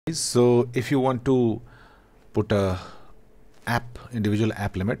So if you want to put a individual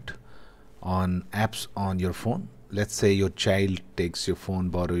app limit on apps on your phone, let's say your child takes your phone,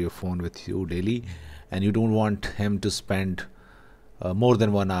 borrow your phone with you daily, and you don't want him to spend more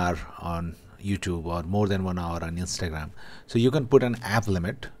than 1 hour on YouTube or more than 1 hour on Instagram. So you can put an app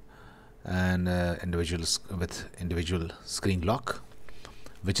limit and with individual screen lock,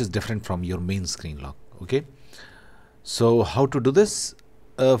 which is different from your main screen lock. Okay, so how to do this?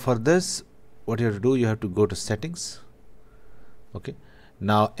 For this, what you have to do, you have to go to settings. Okay,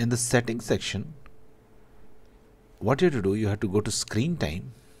 now in the settings section, what you have to do, you have to go to screen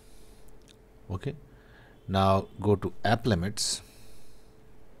time. Okay, now go to app limits.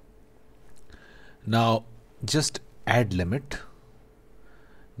 Now just add limit.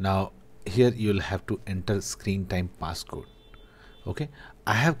 Now here you will have to enter screen time passcode. Okay,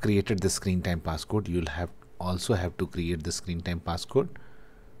 I have created the screen time passcode. You will also have to create the screen time passcode.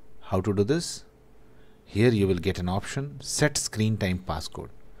 How to do this? Here you will get an option, set screen time passcode.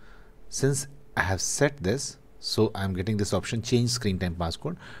 Since I have set this, so I am getting this option, change screen time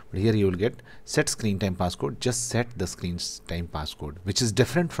passcode. But here you will get set screen time passcode. Just set the screen time passcode, which is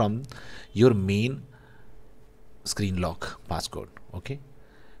different from your main screen lock passcode. Okay,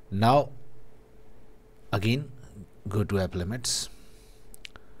 now again go to app limits,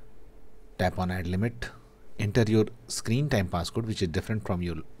 tap on add limit, enter your screen time passcode, which is different from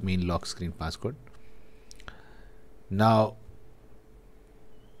your main lock screen passcode. Now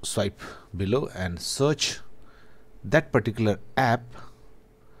swipe below and search that particular app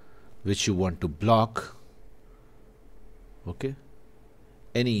which you want to block. Okay,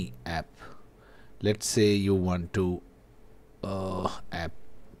 any app. Let's say you want to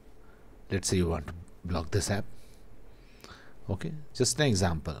let's say you want to block this app. Okay, just an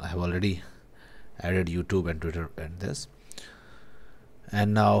example. I have already added YouTube and Twitter and this,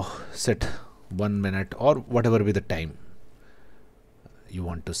 and now set 1 minute or whatever be the time you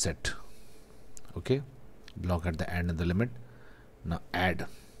want to set. Okay, block at the end of the limit. Now add.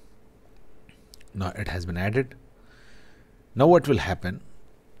 Now it has been added. Now what will happen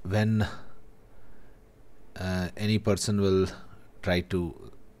when any person will try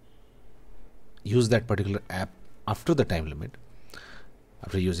to use that particular app after the time limit,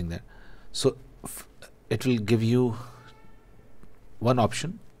 after using that? So it will give you one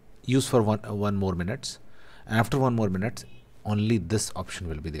option, use for one more minutes, and after 1 more minute only this option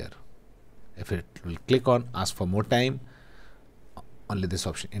will be there. If it will click on ask for more time, only this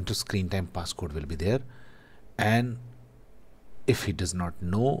option, enter screen time passcode, will be there. And if he does not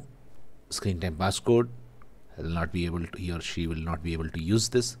know screen time passcode, he or she will not be able to use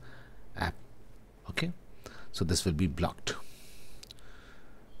this app. Okay, so this will be blocked.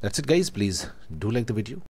 That's it guys, please do like the video.